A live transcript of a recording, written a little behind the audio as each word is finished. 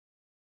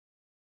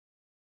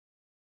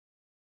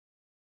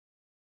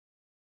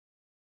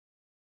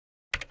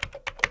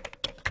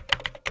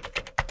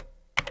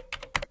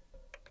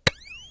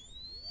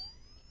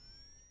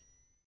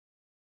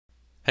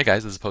Hey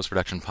guys, this is Post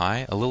Production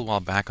Pi. A little while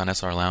back on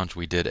SR Lounge,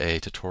 we did a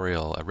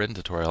tutorial, a written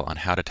tutorial on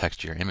how to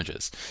text your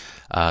images.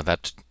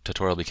 That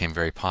tutorial became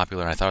very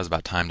popular, and I thought it was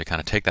about time to kind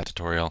of take that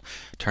tutorial,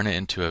 turn it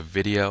into a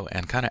video,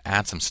 and kind of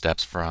add some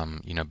steps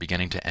from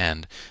beginning to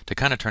end to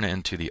kind of turn it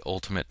into the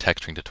ultimate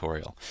texturing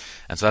tutorial.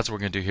 And so that's what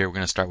we're going to do here. We're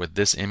going to start with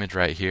this image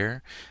right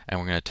here,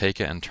 and we're going to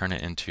take it and turn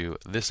it into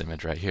this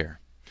image right here.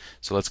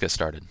 So let's get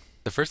started.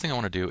 The first thing I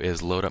want to do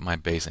is load up my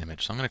base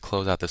image. So I'm going to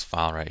close out this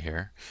file right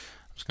here.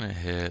 I'm just going to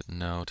hit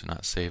no to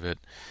not save it.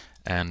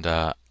 And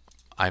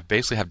I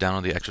basically have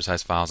downloaded the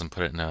exercise files and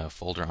put it in a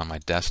folder on my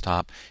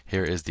desktop.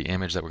 Here is the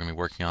image that we're going to be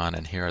working on,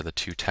 and here are the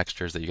two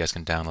textures that you guys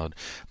can download.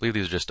 I believe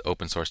these are just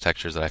open source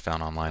textures that I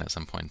found online at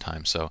some point in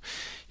time. So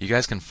you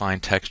guys can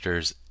find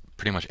textures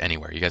pretty much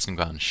anywhere. You guys can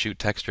go out and shoot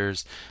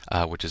textures,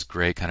 which is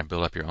great, kind of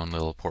build up your own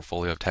little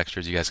portfolio of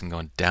textures. You guys can go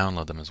and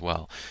download them as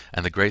well.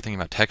 And the great thing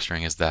about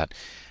texturing is that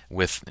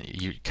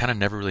you kind of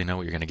never really know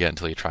what you're going to get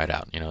until you try it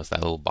out. It's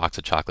that little box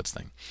of chocolates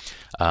thing.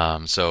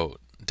 So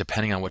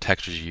depending on what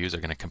textures you use are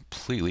going to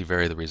completely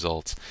vary the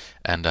results,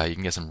 and you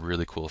can get some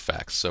really cool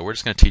effects. So we're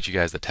just going to teach you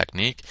guys the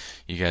technique.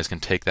 You guys can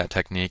take that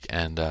technique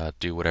and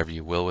do whatever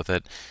you will with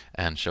it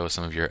and show us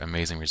some of your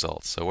amazing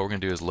results. So what we're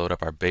going to do is load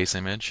up our base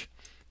image.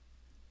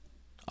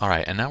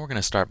 Alright, and now we're going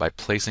to start by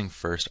placing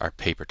first our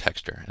paper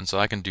texture. And so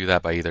I can do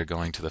that by either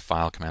going to the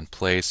File command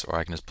Place, or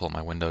I can just pull up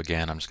my window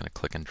again. I'm just going to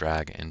click and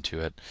drag into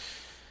it,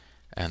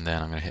 and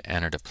then I'm going to hit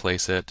Enter to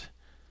place it.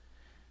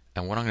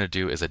 And what I'm going to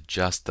do is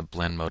adjust the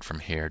blend mode from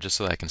here just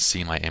so that I can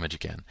see my image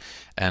again.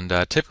 And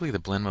typically the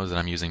blend modes that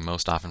I'm using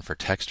most often for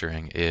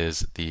texturing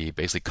is the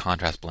basic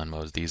contrast blend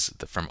modes,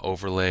 from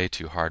overlay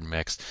to hard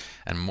mix,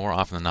 and more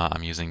often than not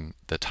I'm using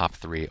the top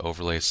three: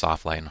 overlay,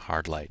 soft light, and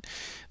hard light.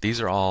 These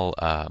are all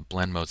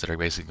blend modes that are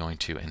basically going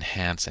to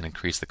enhance and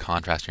increase the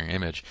contrast in your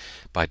image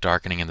by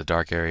darkening in the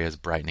dark areas,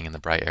 brightening in the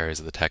bright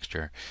areas of the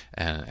texture,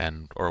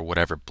 or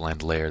whatever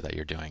blend layer that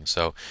you're doing.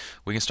 So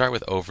we can start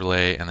with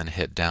overlay and then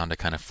hit down to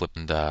kind of flip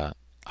into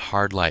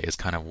hard light is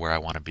kind of where I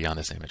want to be on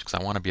this image, because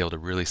I want to be able to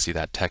really see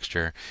that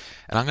texture.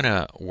 And I'm going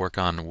to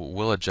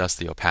we'll adjust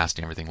the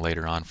opacity and everything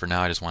later on. For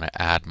now, I just want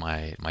to add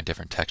my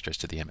different textures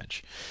to the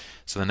image.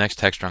 So the next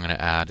texture I'm going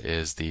to add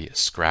is the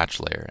scratch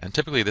layer. And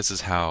typically this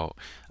is how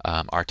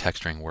our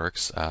texturing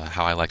works,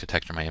 how I like to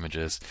texture my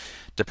images,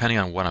 depending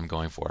on what I'm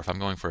going for. If I'm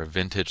going for a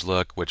vintage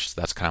look, which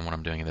that's kind of what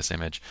I'm doing in this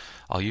image,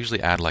 I'll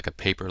usually add like a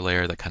paper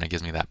layer that kind of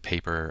gives me that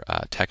paper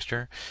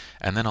texture,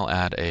 and then I'll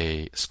add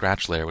a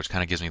scratch layer which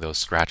kind of gives me those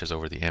scratches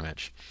over the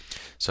image.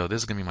 So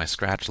this is going to be my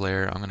scratch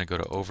layer. I'm going to go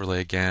to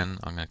overlay again.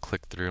 I'm going to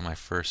click through my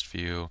first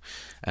few,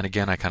 and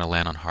again I kind of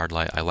land on hard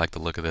light. I like the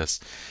look of this.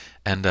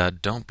 And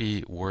don't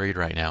be worried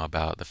right now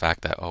about the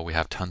fact that, we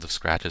have tons of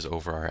scratches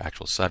over our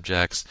actual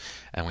subjects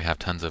and we have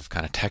tons of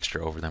kind of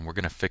texture over them. We're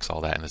going to fix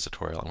all that in this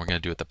tutorial, and we're going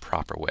to do it the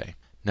proper way.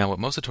 Now, what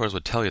most tutorials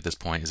would tell you at this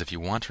point is if you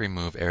want to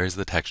remove areas of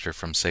the texture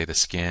from, say, the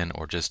skin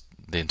or just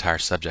the entire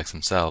subjects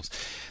themselves,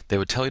 they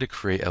would tell you to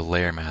create a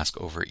layer mask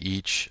over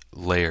each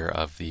layer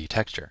of the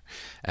texture.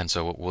 And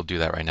so we'll do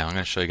that right now. I'm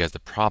going to show you guys the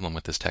problem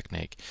with this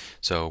technique.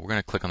 So we're going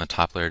to click on the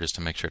top layer just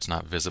to make sure it's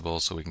not visible,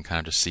 so we can kind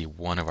of just see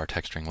one of our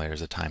texturing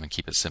layers at a time and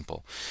keep it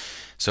simple.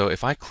 So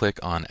if I click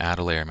on Add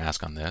a Layer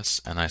Mask on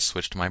this, and I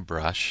switch to my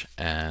brush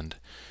and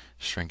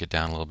shrink it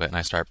down a little bit, and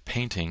I start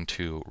painting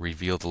to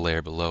reveal the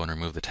layer below and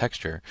remove the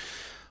texture,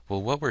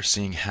 well, what we're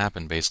seeing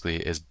happen basically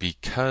is,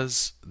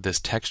 because this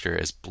texture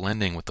is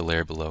blending with the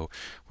layer below,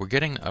 we're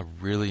getting a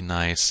really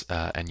nice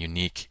and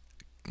unique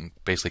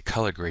basically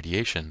color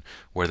gradation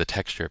where the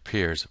texture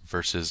appears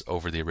versus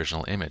over the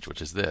original image,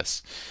 which is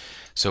this.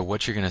 So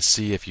what you're going to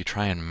see if you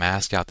try and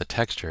mask out the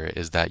texture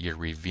is that you're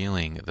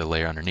revealing the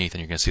layer underneath,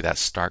 and you're going to see that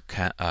stark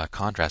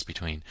contrast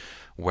between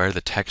where the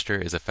texture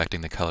is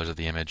affecting the colors of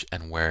the image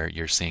and where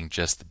you're seeing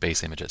just the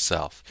base image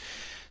itself.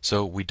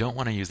 So we don't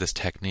want to use this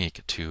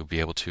technique to be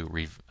able to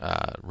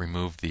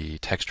remove the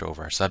texture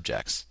over our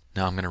subjects.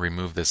 Now I'm going to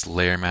remove this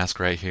layer mask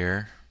right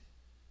here,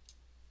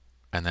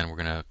 and then we're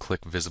going to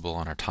click visible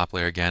on our top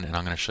layer again, and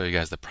I'm going to show you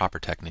guys the proper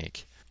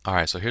technique.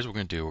 Alright, so here's what we're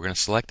going to do. We're going to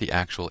select the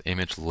actual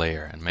image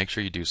layer, and make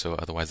sure you do so,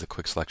 otherwise the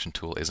quick selection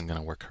tool isn't going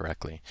to work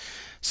correctly.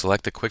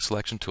 Select the quick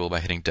selection tool by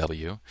hitting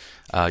W.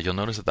 You'll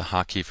notice that the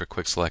hotkey for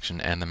quick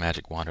selection and the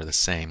magic wand are the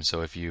same,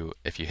 so if you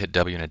hit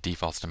W and it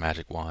defaults to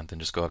magic wand, then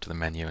just go up to the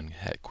menu and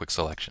hit quick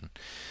selection.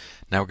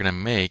 Now we're going to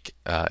make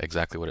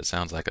exactly what it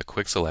sounds like, a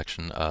quick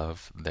selection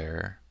of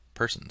their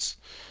persons.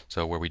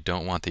 So where we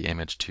don't want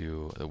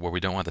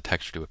the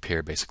texture to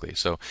appear, basically.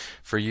 So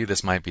for you,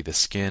 this might be the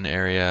skin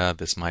area,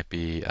 this might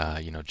be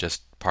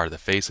just part of the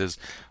faces.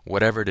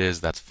 Whatever it is,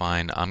 that's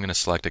fine. I'm going to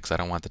select it because I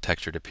don't want the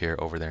texture to appear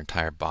over their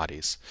entire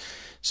bodies.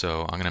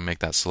 So I'm going to make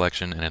that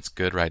selection, and it's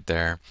good right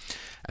there.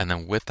 And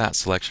then with that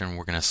selection,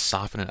 we're going to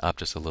soften it up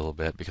just a little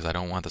bit because I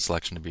don't want the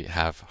selection to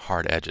have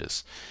hard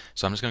edges.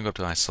 So I'm just going to go up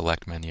to my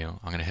select menu.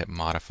 I'm going to hit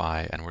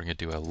modify, and we're going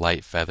to do a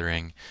light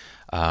feathering.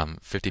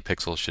 50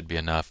 pixels should be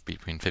enough,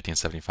 between 50 and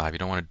 75. You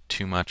don't want to do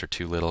too much or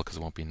too little because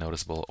it won't be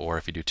noticeable, or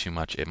if you do too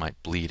much, it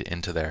might bleed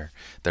into their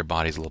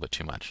bodies a little bit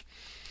too much.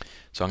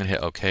 So I'm going to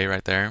hit OK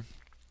right there.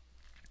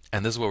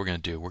 And this is what we're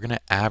going to do. We're going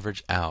to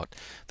average out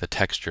the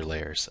texture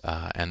layers,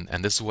 and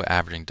this is what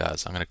averaging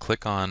does. I'm going to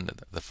click on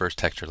the first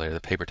texture layer,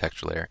 the paper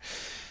texture layer,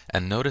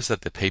 and notice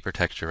that the paper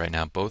texture right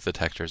now, both the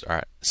textures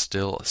are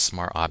still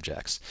smart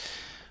objects.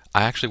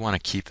 I actually want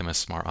to keep them as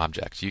smart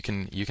objects. You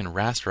can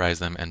rasterize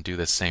them and do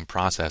this same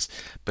process,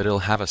 but it'll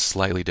have a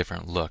slightly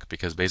different look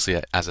because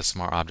basically as a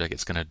smart object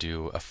it's going to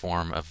do a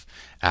form of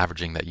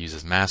averaging that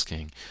uses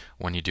masking.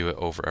 When you do it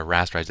over a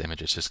rasterized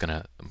image, it's just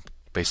going to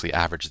basically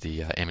average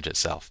the image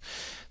itself.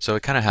 So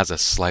it kind of has a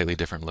slightly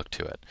different look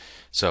to it.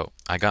 So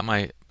I got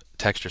my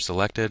texture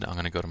selected. I'm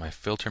going to go to my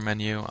filter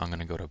menu. I'm going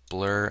to go to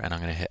blur and I'm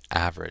going to hit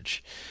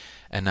average.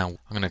 And now I'm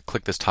going to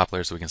click this top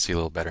layer so we can see a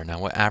little better. Now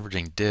what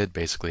averaging did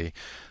basically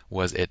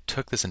was it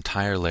took this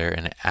entire layer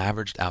and it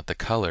averaged out the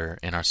color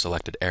in our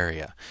selected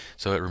area.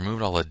 So it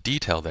removed all the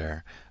detail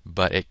there,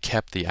 but it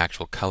kept the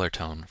actual color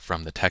tone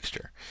from the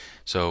texture.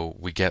 So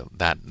we get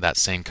that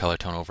same color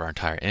tone over our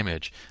entire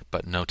image,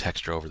 but no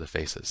texture over the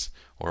faces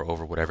or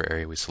over whatever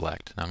area we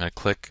select. Now I'm going to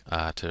click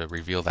to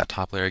reveal that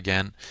top layer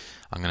again.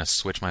 I'm going to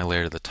switch my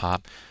layer to the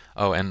top.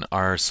 Oh, and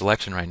our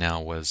selection right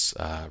now was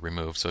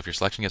removed. So if your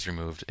selection gets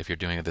removed, if you're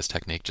doing this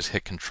technique, just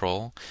hit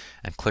Control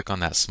and click on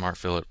that Smart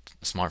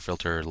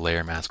Filter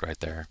layer mask right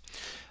there,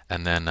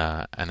 and then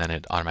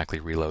it automatically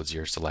reloads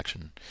your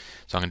selection.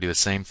 So I'm going to do the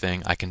same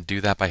thing. I can do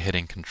that by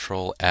hitting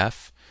Control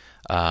F,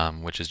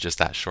 which is just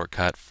that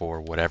shortcut for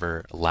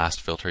whatever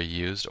last filter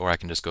you used, or I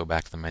can just go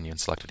back to the menu and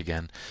select it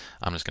again.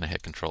 I'm just going to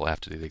hit Control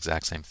F to do the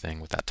exact same thing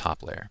with that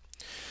top layer.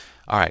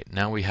 All right,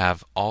 now we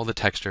have all the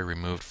texture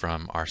removed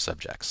from our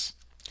subjects.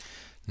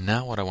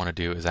 Now what I want to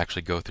do is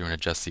actually go through and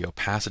adjust the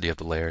opacity of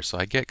the layer so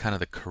I get kind of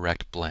the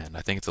correct blend.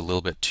 I think it's a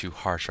little bit too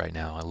harsh right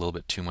now, a little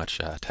bit too much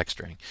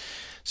texturing.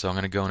 So I'm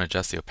going to go and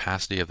adjust the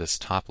opacity of this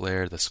top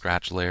layer, the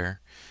scratch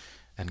layer,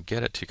 and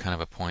get it to kind of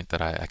a point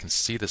that I can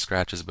see the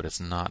scratches, but it's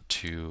not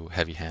too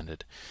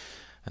heavy-handed.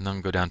 And then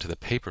I'm going to go down to the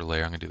paper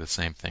layer. I'm going to do the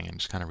same thing and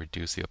just kind of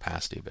reduce the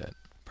opacity a bit.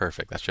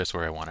 Perfect. That's just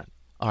where I want it.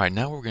 Alright,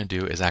 now what we're going to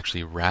do is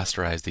actually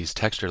rasterize these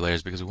texture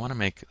layers because we want to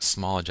make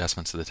small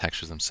adjustments to the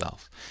textures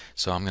themselves.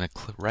 So I'm going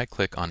to right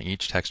click on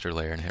each texture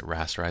layer and hit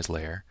rasterize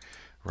layer.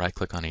 Right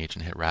click on each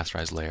and hit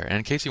rasterize layer. And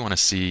in case you want to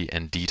see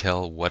in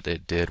detail what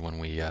it did when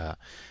we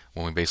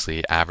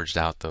basically averaged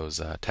out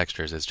those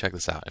textures, is check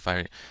this out. If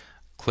I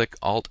click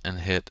Alt and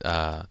hit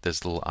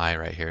this little eye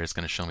right here, it's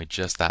going to show me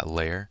just that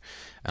layer,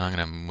 and I'm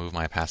going to move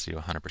my opacity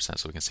to 100%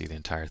 so we can see the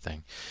entire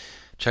thing.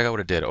 Check out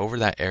what it did. Over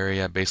that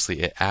area,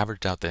 basically it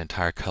averaged out the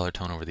entire color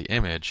tone over the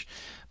image,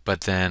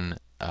 but then,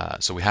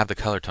 so we have the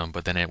color tone,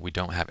 but then we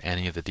don't have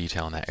any of the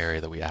detail in that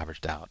area that we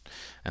averaged out.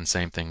 And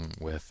same thing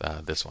with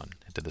this one.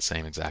 It did the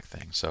same exact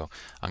thing. So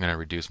I'm going to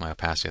reduce my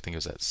opacity. I think it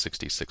was at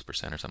 66%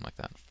 or something like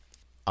that.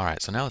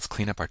 Alright, so now let's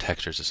clean up our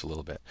textures just a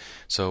little bit.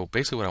 So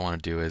basically what I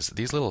want to do is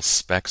these little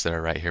specks that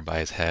are right here by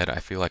his head, I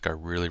feel like are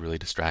really, really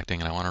distracting,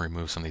 and I want to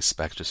remove some of these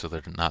specks just so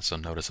they're not so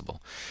noticeable.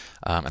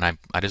 And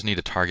I just need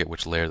to target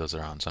which layer those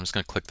are on. So I'm just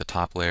going to click the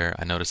top layer.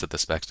 I notice that the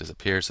specks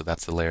disappear, so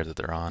that's the layer that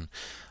they're on.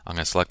 I'm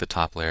going to select the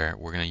top layer.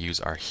 We're going to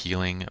use our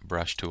healing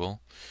brush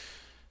tool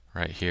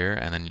right here,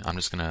 and then I'm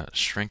just going to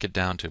shrink it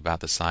down to about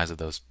the size of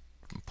those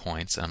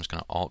points, and I'm just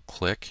going to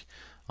Alt-click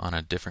on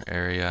a different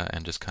area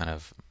and just kind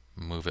of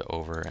move it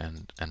over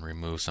and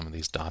remove some of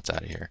these dots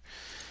out of here.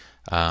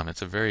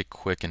 It's a very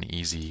quick and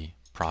easy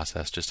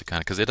process just to kind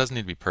of, because it doesn't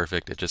need to be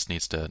perfect, it just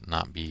needs to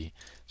not be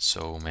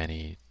so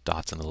many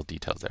dots and little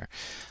details there.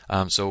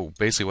 So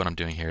basically what I'm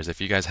doing here is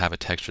if you guys have a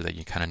texture that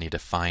you kind of need to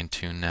fine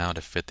tune now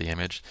to fit the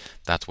image,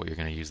 that's what you're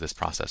going to use this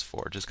process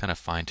for. Just kind of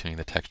fine tuning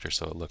the texture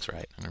so it looks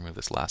right. I'm going to remove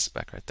this last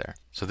speck right there.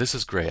 So this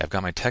is great. I've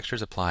got my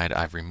textures applied.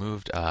 I've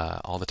removed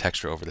all the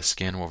texture over the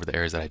skin, over the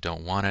areas that I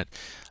don't want it,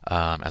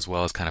 as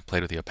well as kind of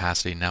played with the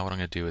opacity. Now what I'm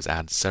going to do is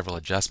add several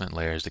adjustment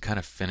layers to kind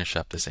of finish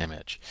up this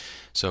image.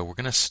 So we're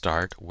going to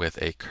start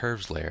with a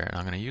curves layer, and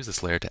I'm going to use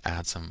this layer to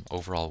add some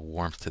overall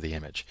warmth to the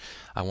image.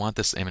 I want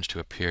this image to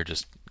appear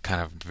just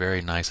kind of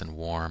very nice and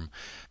warm.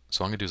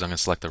 So what I'm going to do is I'm going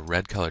to select the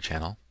red color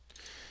channel,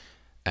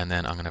 and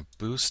then I'm going to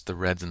boost the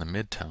reds in the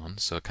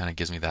midtones so it kind of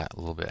gives me that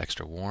little bit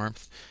extra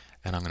warmth,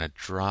 and I'm going to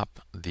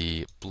drop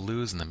the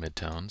blues in the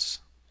midtones,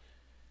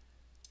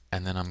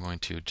 and then I'm going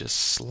to just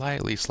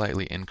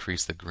slightly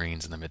increase the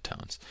greens in the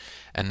midtones.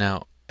 And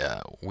now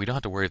we don't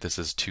have to worry if this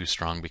is too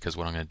strong, because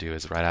what I'm going to do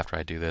is right after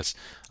I do this,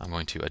 I'm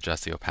going to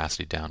adjust the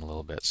opacity down a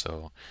little bit,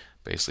 so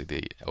basically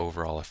the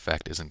overall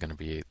effect isn't going to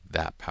be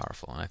that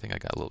powerful. And I think I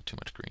got a little too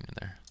much green in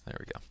there. There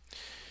we go.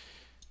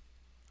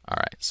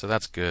 Alright, so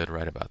that's good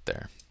right about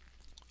there.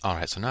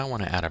 Alright, so now I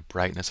want to add a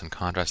brightness and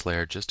contrast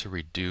layer just to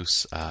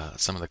reduce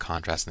some of the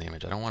contrast in the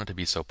image. I don't want it to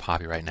be so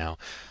poppy right now.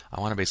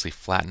 I want to basically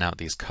flatten out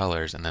these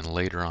colors, and then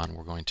later on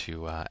we're going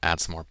to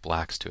add some more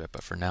blacks to it.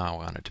 But for now I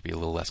want it to be a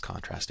little less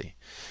contrasty.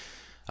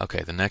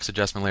 Okay, the next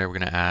adjustment layer we're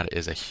going to add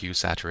is a hue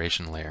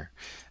saturation layer.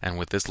 And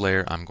with this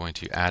layer, I'm going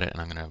to add it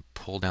and I'm going to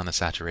pull down the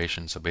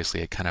saturation so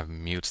basically it kind of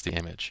mutes the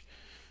image.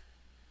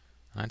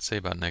 I'd say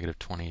about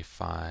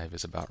 -25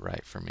 is about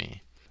right for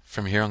me.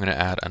 From here, I'm going to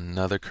add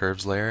another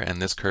curves layer,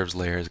 and this curves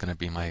layer is going to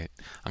be I'm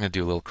going to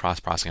do a little cross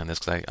processing on this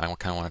because I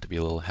kind of want it to be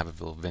have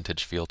a little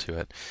vintage feel to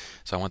it.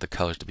 So I want the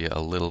colors to be a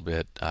little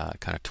bit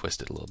kind of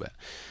twisted a little bit.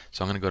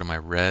 So I'm going to go to my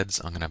reds.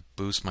 I'm going to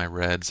boost my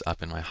reds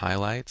up in my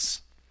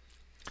highlights,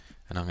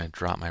 and I'm going to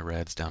drop my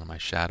reds down in my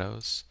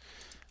shadows.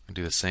 I'm going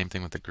to do the same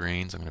thing with the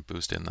greens. I'm going to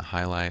boost it in the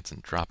highlights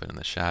and drop it in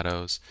the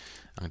shadows.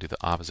 I'm going to do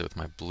the opposite with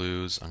my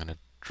blues. I'm going to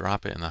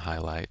drop it in the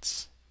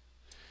highlights,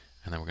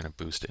 and then we're going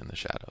to boost it in the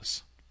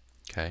shadows.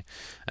 Okay,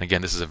 and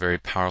again, this is a very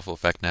powerful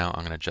effect now.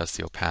 I'm going to adjust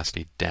the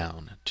opacity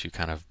down to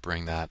kind of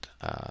bring that,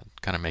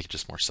 kind of make it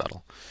just more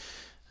subtle.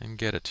 And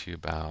get it to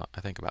about, I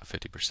think about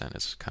 50%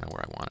 is kind of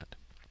where I want it.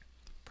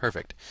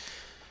 Perfect.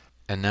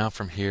 And now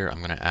from here, I'm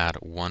going to add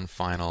one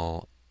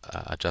final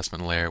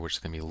adjustment layer, which is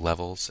going to be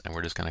levels, and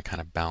we're just going to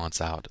kind of balance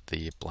out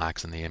the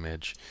blacks in the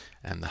image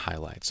and the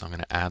highlights. So I'm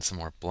going to add some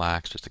more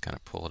blacks just to kind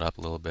of pull it up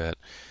a little bit.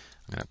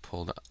 I'm going to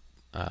pull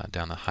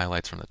down the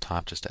highlights from the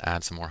top just to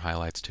add some more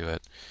highlights to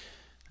it.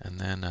 And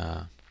then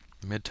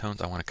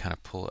midtones, I want to kind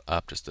of pull it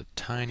up just a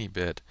tiny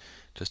bit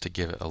just to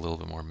give it a little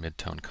bit more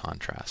midtone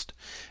contrast.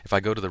 If I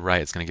go to the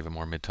right, it's going to give it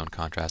more midtone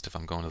contrast. If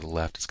I'm going to the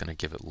left, it's going to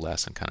give it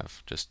less and kind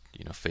of just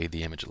fade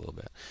the image a little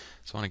bit.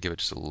 So I want to give it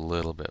just a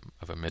little bit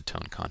of a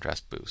midtone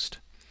contrast boost.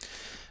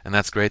 And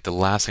that's great. The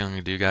last thing I'm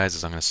going to do, guys,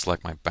 is I'm going to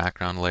select my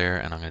background layer,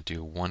 and I'm going to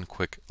do one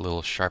quick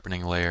little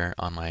sharpening layer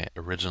on my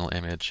original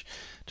image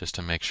just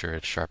to make sure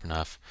it's sharp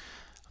enough.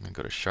 I'm going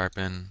to go to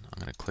sharpen. I'm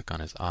going to click on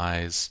his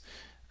eyes,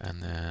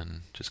 and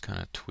then just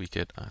kind of tweak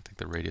it. I think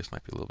the radius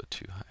might be a little bit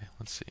too high.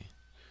 Let's see.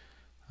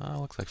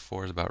 Looks like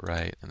 4 is about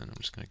right, and then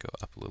I'm just going to go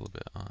up a little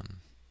bit on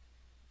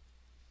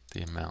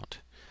the amount.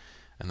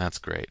 And that's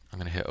great. I'm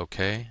going to hit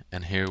OK,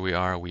 and here we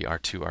are. We are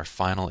to our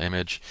final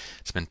image.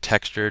 It's been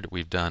textured.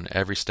 We've done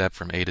every step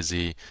from A to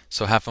Z.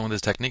 So have fun with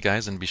this technique,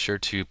 guys, and be sure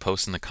to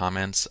post in the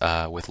comments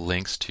with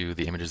links to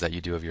the images that you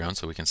do of your own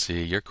so we can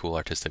see your cool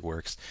artistic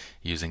works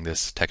using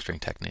this texturing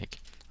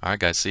technique. All right,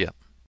 guys, see ya.